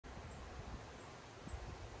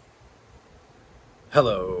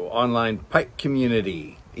Hello, online pipe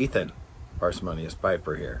community. Ethan, Parsimonious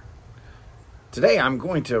Piper here. Today I'm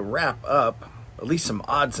going to wrap up at least some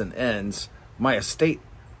odds and ends of my estate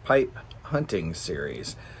pipe hunting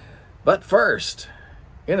series. But first,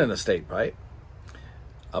 in an estate pipe,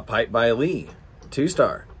 a pipe by Lee,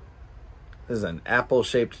 2-star. This is an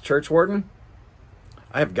apple-shaped church warden.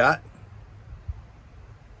 I've got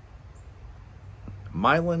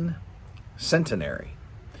Mylan Centenary.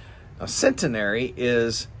 Now, centenary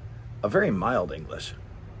is a very mild English.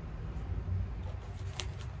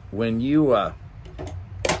 When you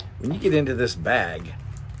get into this bag,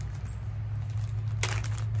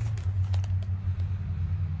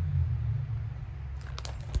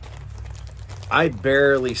 I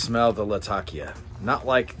barely smell the Latakia. Not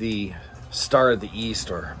like the Star of the East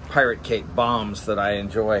or Pirate Cape bombs that I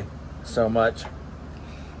enjoy so much.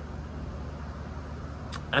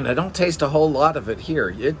 And I don't taste a whole lot of it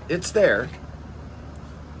here. It's there.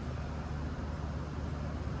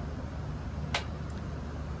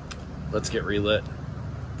 Let's get relit.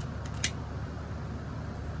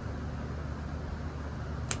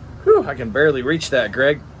 Whew, I can barely reach that,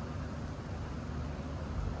 Greg.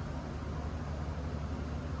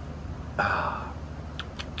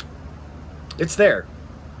 It's there.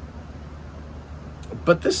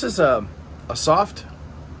 But this is a soft,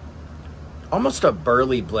 almost a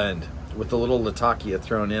burley blend with a little Latakia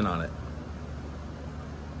thrown in on it.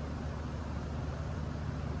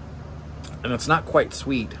 And it's not quite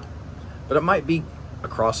sweet, but it might be a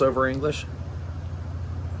crossover English.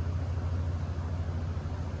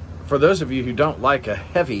 For those of you who don't like a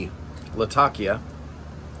heavy Latakia,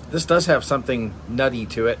 this does have something nutty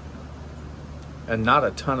to it and not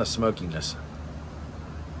a ton of smokiness.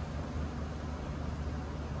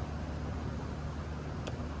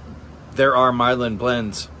 There are Mylan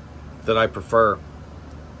blends that I prefer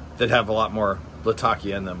that have a lot more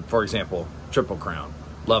Latakia in them. For example, Triple Crown.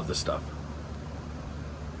 Love the stuff.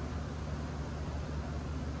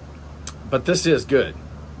 But this is good.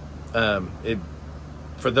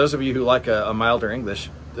 For those of you who like a milder English,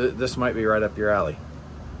 this might be right up your alley.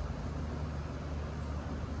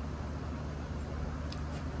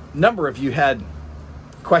 A number of you had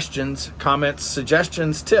questions, comments,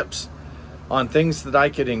 suggestions, tips on things that I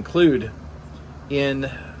could include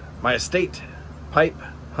in my estate pipe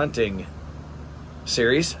hunting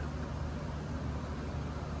series.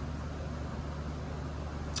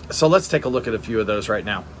 So let's take a look at a few of those right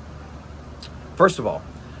now. First of all,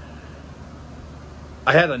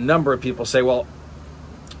 I had a number of people say, well,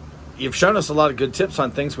 you've shown us a lot of good tips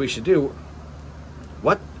on things we should do.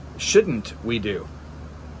 What shouldn't we do?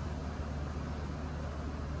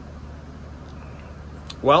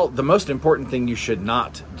 Well, the most important thing you should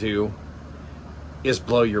not do is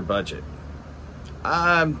blow your budget.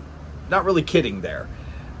 I'm not really kidding there.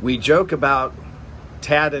 We joke about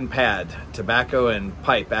TAD and PAD, tobacco and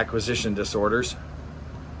pipe acquisition disorders.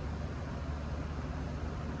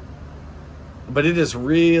 But it is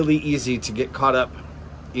really easy to get caught up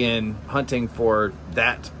in hunting for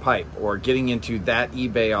that pipe or getting into that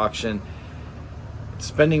eBay auction,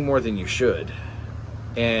 spending more than you should.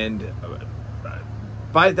 And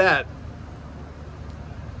by that,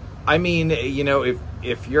 I mean, you know,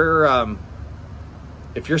 if your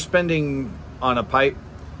spending on a pipe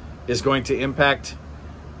is going to impact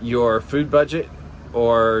your food budget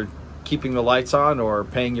or keeping the lights on or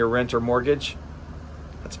paying your rent or mortgage,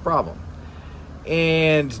 that's a problem.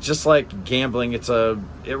 And just like gambling, it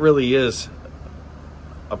really is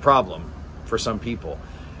a problem for some people.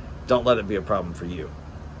 Don't let it be a problem for you.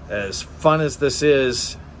 As fun as this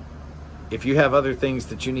is, if you have other things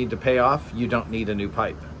that you need to pay off, you don't need a new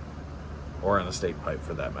pipe, or an estate pipe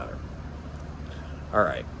for that matter. All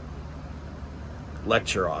right,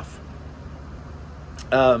 lecture off.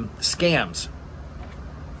 Scams.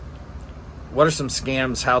 What are some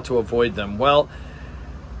scams? How to avoid them? Well,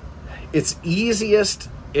 it's easiest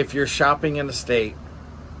if you're shopping an estate,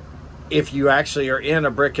 if you actually are in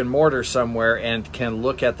a brick and mortar somewhere and can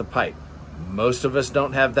look at the pipe. Most of us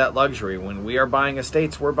don't have that luxury. When we are buying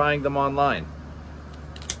estates, we're buying them online.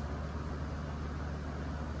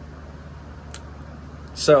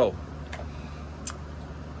 So,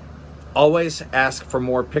 always ask for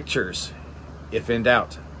more pictures if in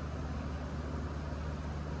doubt.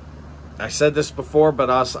 I said this before, but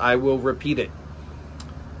I will repeat it.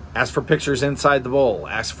 Ask for pictures inside the bowl.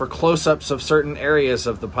 Ask for close-ups of certain areas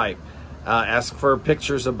of the pipe. Ask for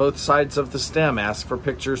pictures of both sides of the stem. Ask for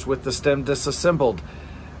pictures with the stem disassembled.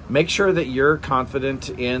 Make sure that you're confident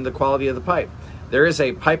in the quality of the pipe. There is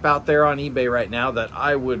a pipe out there on eBay right now that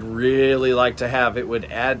I would really like to have. It would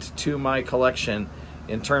add to my collection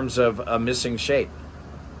in terms of a missing shape.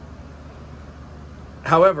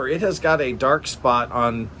 However, it has got a dark spot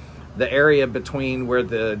on the area between where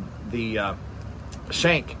the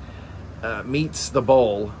shank meets the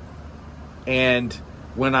bowl. And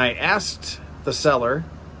when I asked the seller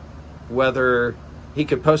whether he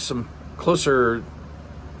could post some closer,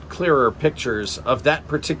 clearer pictures of that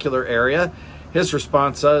particular area, his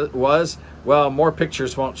response was, well, more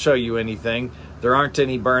pictures won't show you anything. There aren't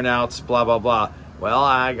any burnouts, blah, blah, blah. Well,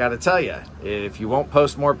 I got to tell you, if you won't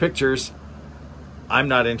post more pictures, I'm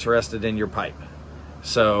not interested in your pipe.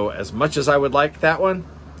 So as much as I would like that one,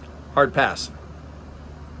 hard pass.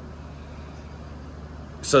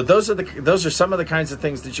 So those are some of the kinds of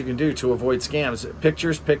things that you can do to avoid scams.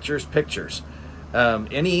 Pictures, pictures, pictures.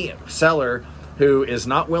 Any seller who is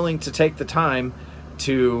not willing to take the time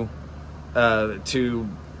to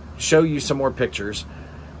show you some more pictures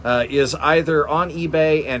is either on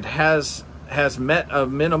eBay and has met a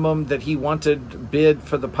minimum that he wanted bid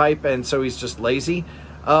for the pipe, and so he's just lazy,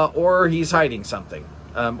 or he's hiding something,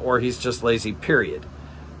 or he's just lazy, period.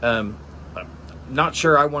 Not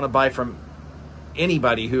sure I want to buy from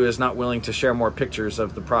anybody who is not willing to share more pictures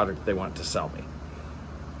of the product they want to sell me.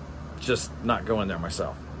 Just not going there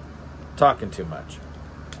myself. Talking too much.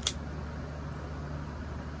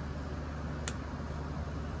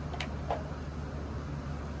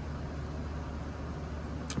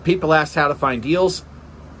 People asked how to find deals.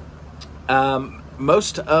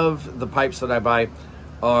 Most of the pipes that I buy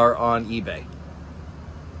are on eBay.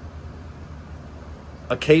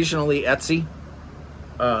 Occasionally Etsy.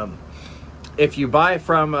 If you buy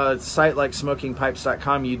from a site like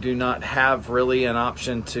smokingpipes.com, you do not have really an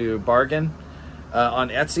option to bargain. On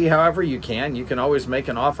Etsy, however, you can. You can always make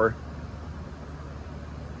an offer.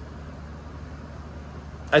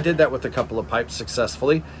 I did that with a couple of pipes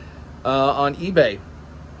successfully. On eBay,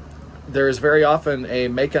 there is very often a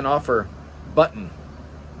make an offer button.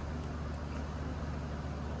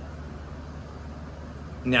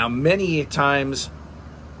 Now, many times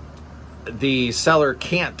the seller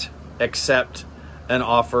can't accept an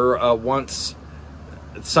offer once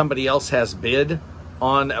somebody else has bid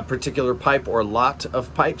on a particular pipe or lot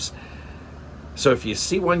of pipes. So if you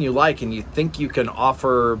see one you like and you think you can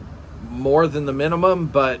offer more than the minimum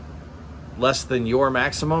but less than your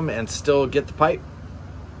maximum and still get the pipe,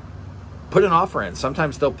 put an offer in.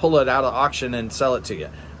 Sometimes they'll pull it out of auction and sell it to you.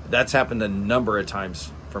 That's happened a number of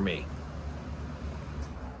times for me.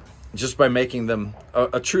 Just by making them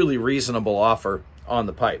a truly reasonable offer on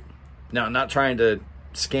the pipe. Now, I'm not trying to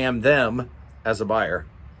scam them as a buyer.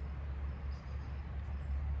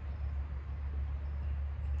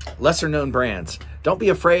 Lesser known brands. Don't be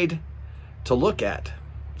afraid to look at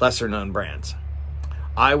lesser known brands.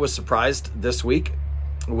 I was surprised this week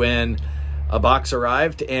when a box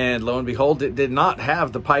arrived and lo and behold, it did not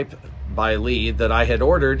have the pipe by Lee that I had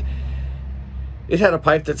ordered. It had a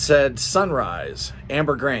pipe that said Sunrise,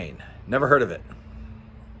 amber grain. Never heard of it.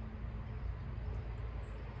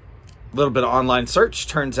 A little bit of online search.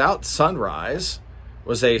 Turns out Sunrise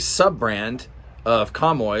was a sub-brand of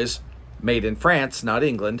Comoys made in France, not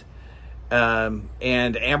England. And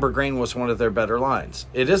amber grain was one of their better lines.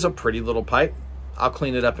 It is a pretty little pipe. I'll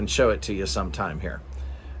clean it up and show it to you sometime here.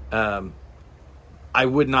 I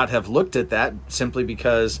would not have looked at that simply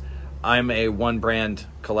because I'm a one brand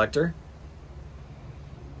collector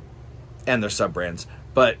and they're sub-brands.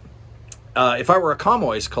 But if I were a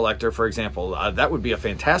Comoys collector, for example, that would be a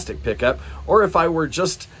fantastic pickup. Or if I were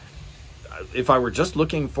just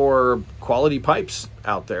looking for quality pipes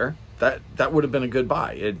out there, that would have been a good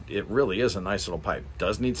buy. It really is a nice little pipe.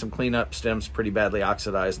 Does need some cleanup, stems pretty badly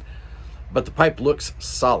oxidized, but the pipe looks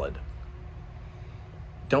solid.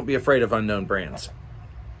 Don't be afraid of unknown brands.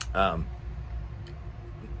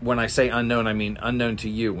 When I say unknown, I mean unknown to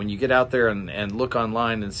you. When you get out there and look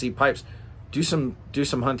online and see pipes, do some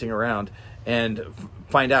hunting around and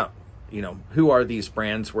find out, who are these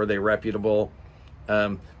brands? Were they reputable?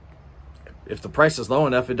 If the price is low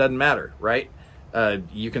enough, it doesn't matter, right?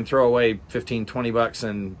 You can throw away 15, 20 bucks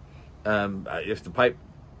and if the pipe,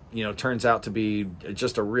 turns out to be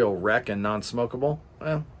just a real wreck and non-smokable,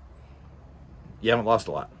 well, you haven't lost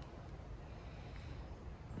a lot.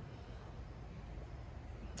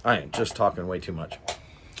 I am just talking way too much.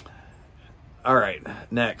 All right,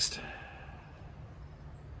 next.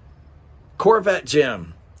 Corvette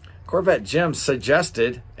Jim. Corvette Jim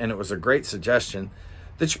suggested, and it was a great suggestion,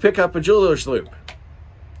 that you pick up a jeweler's loop.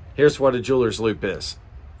 Here's what a jeweler's loop is.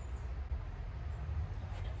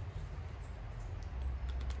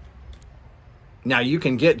 Now, you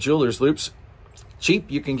can get jeweler's loops cheap.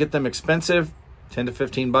 You can get them expensive. 10 to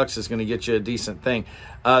 15 bucks is going to get you a decent thing.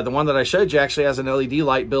 The one that I showed you actually has an LED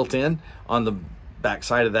light built in on the back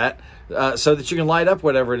side of that, so that you can light up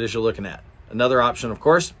whatever it is you're looking at. Another option, of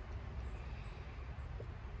course,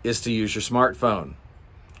 is to use your smartphone.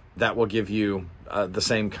 That will give you the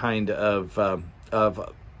same kind of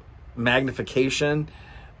magnification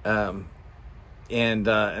and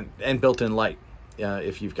built-in light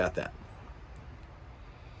if you've got that.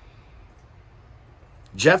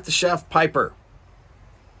 Jeff the Chef Piper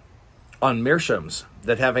on meerschaums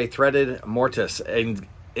that have a threaded mortise, and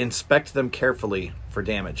inspect them carefully for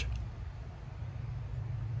damage.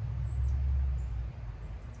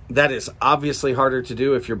 That is obviously harder to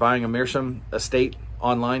do if you're buying a meerschaum estate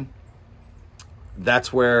online.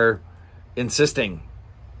 That's where insisting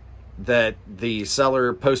that the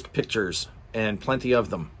seller post pictures, and plenty of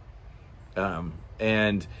them.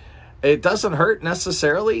 And it doesn't hurt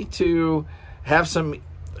necessarily to have some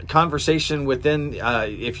conversation within,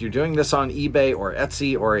 if you're doing this on eBay or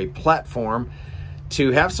Etsy or a platform,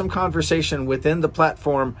 to have some conversation within the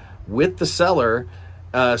platform with the seller,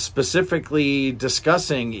 specifically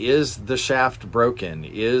discussing, is the shaft broken?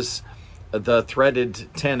 Is the threaded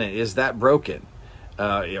tenon, is that broken?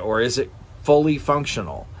 Or is it fully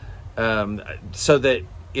functional? So that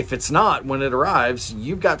if it's not, when it arrives,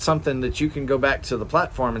 you've got something that you can go back to the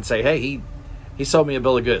platform and say, hey, he sold me a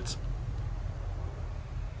bill of goods.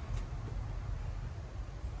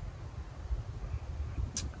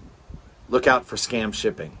 Look out for scam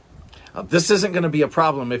shipping. This isn't going to be a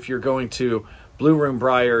problem if you're going to Blue Room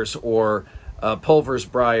Briars or Pulver's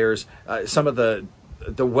Briars, some of the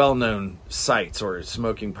well-known sites, or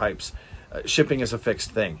Smoking Pipes. Shipping is a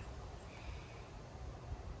fixed thing.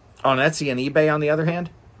 On Etsy and eBay, on the other hand,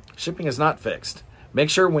 shipping is not fixed. Make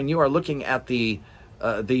sure when you are looking at the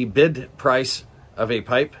bid price of a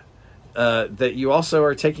pipe, that you also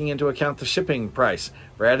are taking into account the shipping price.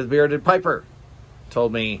 Brad the Bearded Piper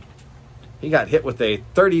told me he got hit with a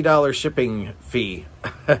 $30 shipping fee.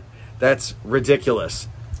 That's ridiculous.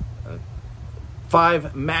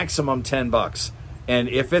 5, maximum 10 bucks. And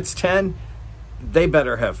if it's 10, they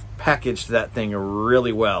better have packaged that thing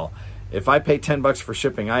really well. If I pay 10 bucks for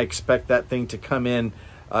shipping, I expect that thing to come in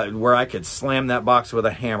where I could slam that box with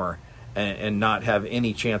a hammer and not have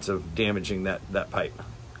any chance of damaging that pipe.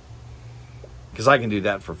 Because I can do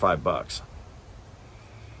that for 5 bucks.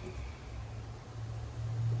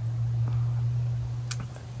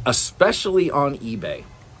 Especially on eBay.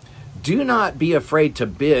 Do not be afraid to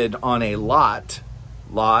bid on a lot,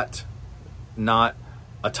 not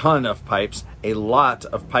a ton of pipes. A lot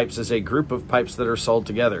of pipes is a group of pipes that are sold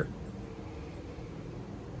together.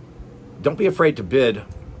 Don't be afraid to bid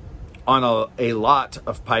on a lot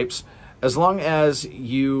of pipes, as long as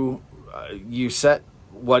you set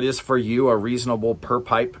what is for you a reasonable per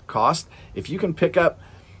pipe cost. If you can pick up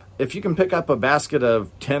a basket of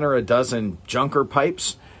 10 or a dozen junker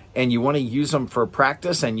pipes and you want to use them for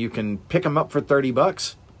practice, and you can pick them up for 30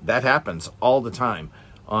 bucks, that happens all the time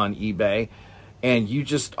on eBay. And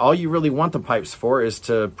all you really want the pipes for is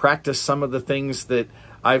to practice some of the things that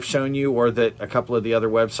I've shown you, or that a couple of the other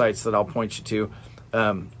websites that I'll point you to,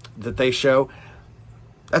 that they show.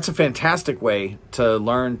 That's a fantastic way to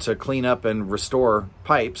learn to clean up and restore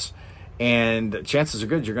pipes. And chances are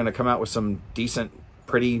good you're going to come out with some decent,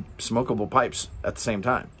 pretty smokable pipes at the same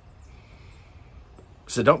time.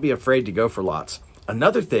 So don't be afraid to go for lots.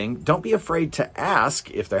 Another thing, don't be afraid to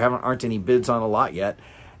ask, if there aren't any bids on a lot yet,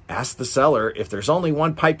 ask the seller, if there's only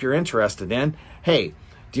one pipe you're interested in, hey,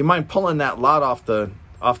 do you mind pulling that lot off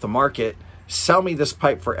the market? Sell me this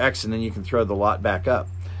pipe for X, and then you can throw the lot back up.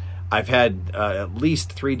 I've had at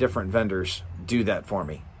least 3 different vendors do that for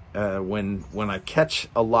me. When I catch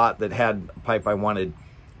a lot that had a pipe I wanted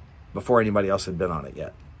before anybody else had bid on it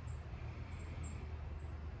yet.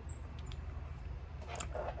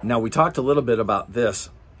 Now, we talked a little bit about this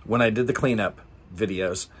when I did the cleanup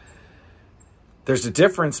videos. There's a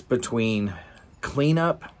difference between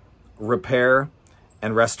cleanup, repair,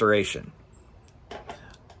 and restoration.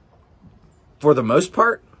 For the most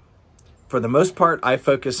part, I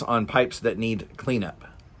focus on pipes that need cleanup.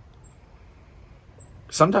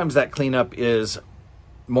 Sometimes that cleanup is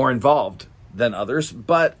more involved than others,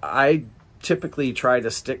 but I typically try to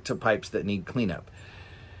stick to pipes that need cleanup.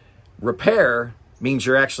 Repair means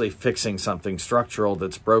you're actually fixing something structural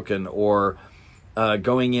that's broken, or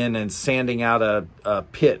going in and sanding out a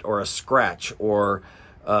pit or a scratch, or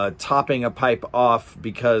topping a pipe off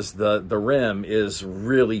because the rim is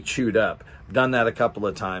really chewed up. I've done that a couple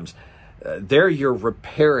of times. There you're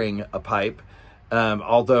repairing a pipe,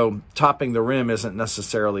 although topping the rim isn't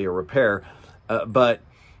necessarily a repair. But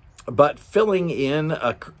But filling in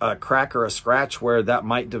a crack or a scratch where that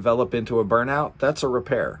might develop into a burnout, that's a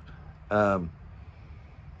repair.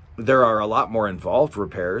 There are a lot more involved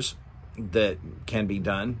repairs that can be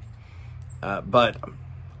done, but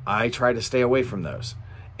I try to stay away from those.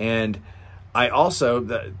 And I also,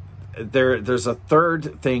 there's a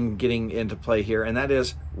third thing getting into play here, and that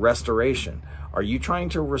is restoration. Are you trying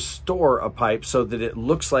to restore a pipe so that it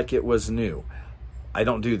looks like it was new? I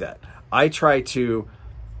don't do that. I try to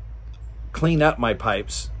clean up my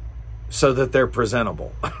pipes so that they're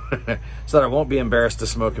presentable, so that I won't be embarrassed to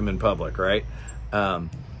smoke them in public, right? I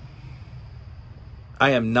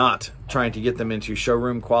am not trying to get them into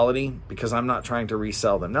showroom quality because I'm not trying to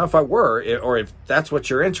resell them. Now, if I were, or if that's what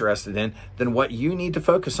you're interested in, then what you need to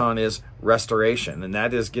focus on is restoration. And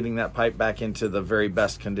that is getting that pipe back into the very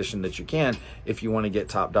best condition that you can if you want to get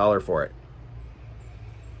top dollar for it.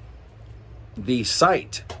 The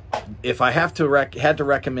site, if I had to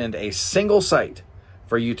recommend a single site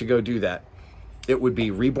for you to go do that, it would be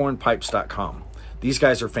RebornPipes.com. These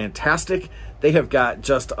guys are fantastic. They have got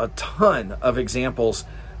just a ton of examples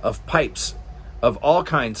of pipes of all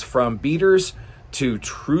kinds, from beaters to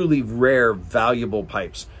truly rare, valuable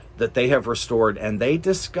pipes that they have restored, and they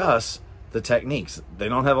discuss the techniques. They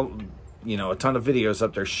don't have a ton of videos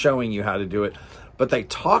up there showing you how to do it, but they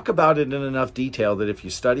talk about it in enough detail that if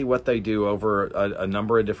you study what they do over a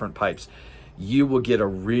number of different pipes, you will get a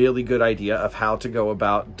really good idea of how to go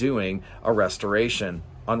about doing a restoration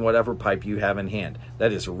on whatever pipe you have in hand.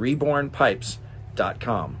 That is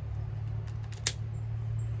RebornPipes.com.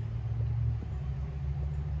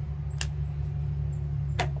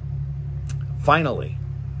 Finally,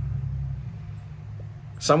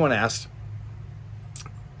 someone asked,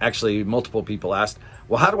 actually multiple people asked,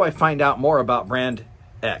 well, how do I find out more about brand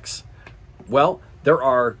X? Well, there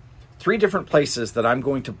are 3 different places that I'm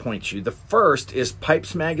going to point you. The first is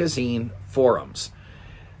Pipes Magazine forums.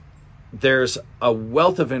 There's a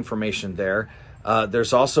wealth of information there.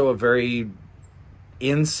 There's also a very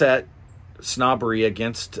inset snobbery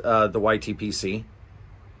against the YTPC.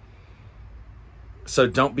 So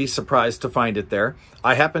don't be surprised to find it there.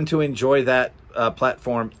 I happen to enjoy that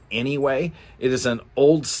platform anyway. It is an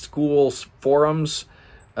old school forums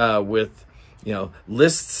with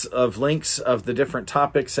lists of links of the different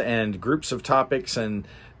topics and groups of topics and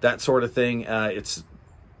that sort of thing. It's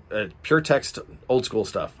pure text, old school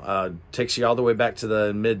stuff. Takes you all the way back to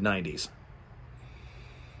the mid-90s.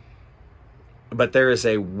 But there is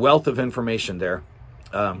a wealth of information there,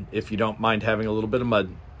 if you don't mind having a little bit of mud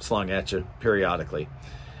slung at you periodically.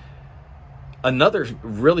 Another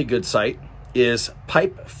really good site is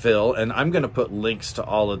pipephil, and I'm going to put links to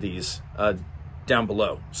all of these down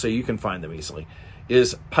below so you can find them easily,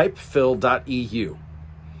 is pipephil.eu.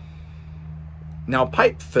 Now,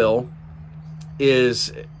 pipephil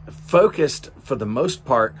is focused for the most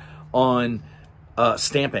part on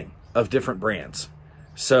stamping of different brands,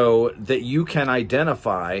 so that you can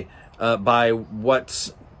identify by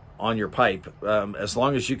what's on your pipe. As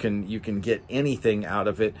long as you can get anything out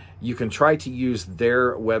of it, you can try to use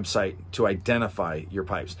their website to identify your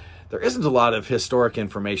pipes. There isn't a lot of historic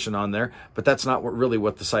information on there, but that's not really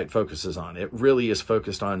what the site focuses on. It really is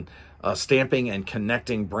focused on stamping and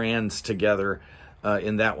connecting brands together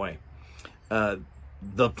in that way.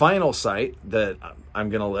 The final site that I'm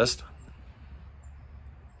going to list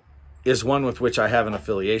is one with which I have an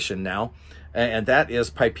affiliation now, and that is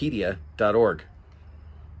Pipedia.org.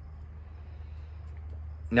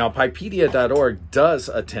 Now, Pipedia.org does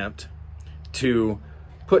attempt to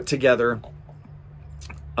put together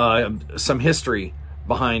some history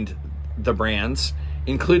behind the brands,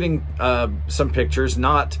 including some pictures,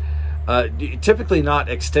 typically not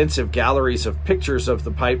extensive galleries of pictures of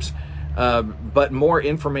the pipes, but more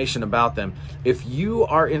information about them. If you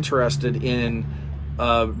are interested in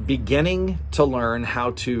beginning to learn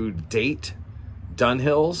how to date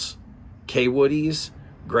Dunhills, K-Woodies,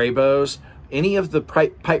 Graybows, any of the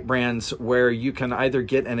pipe brands where you can either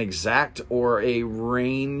get an exact or a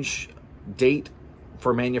range date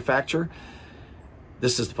for manufacture,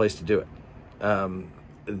 this is the place to do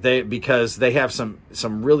it. Because they have some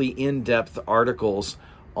really in-depth articles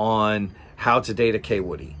on how to date a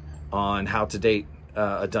K-Woody, on how to date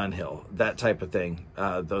a Dunhill, that type of thing.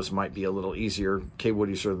 Those might be a little easier.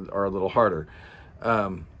 K-Woodies are a little harder.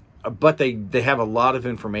 But they have a lot of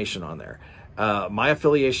information on there. My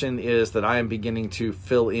affiliation is that I am beginning to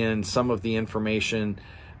fill in some of the information,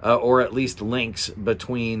 or at least links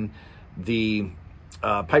between the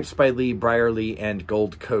Pipes by Lee, Briarly, and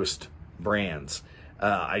Gold Coast brands.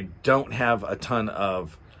 I don't have a ton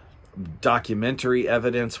of documentary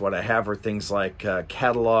evidence. What I have are things like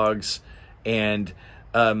catalogs and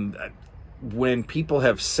When people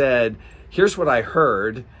have said, here's what I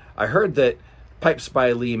heard that Pipes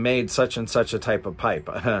by Lee made such and such a type of pipe.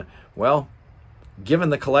 Well, given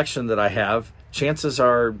the collection that I have, chances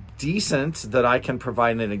are decent that I can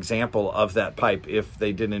provide an example of that pipe if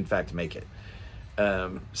they did in fact make it.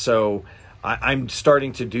 So I'm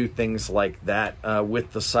starting to do things like that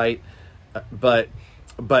with the site, but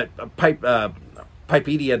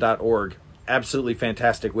Pipedia.org, absolutely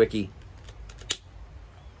fantastic wiki.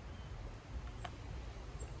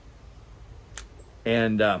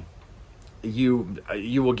 And you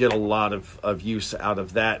will get a lot of use out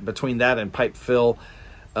of that. Between that and pipephil,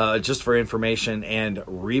 just for information, and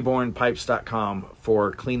RebornPipes.com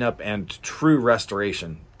for cleanup and true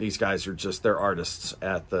restoration. These guys are just, they're artists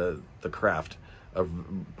at the craft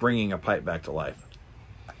of bringing a pipe back to life.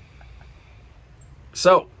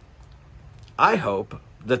 So I hope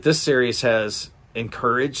that this series has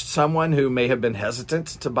encouraged someone who may have been hesitant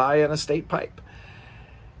to buy an estate pipe,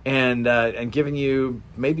 and giving you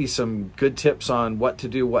maybe some good tips on what to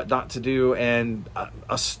do, what not to do, and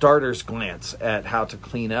a starter's glance at how to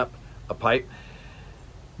clean up a pipe.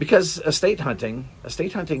 Because estate hunting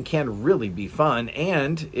can really be fun,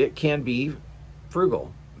 and it can be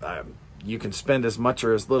frugal. You can spend as much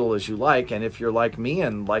or as little as you like, and if you're like me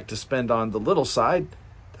and like to spend on the little side,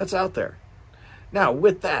 that's out there. Now,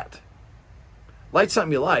 with that, light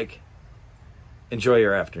something you like. Enjoy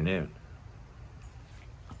your afternoon.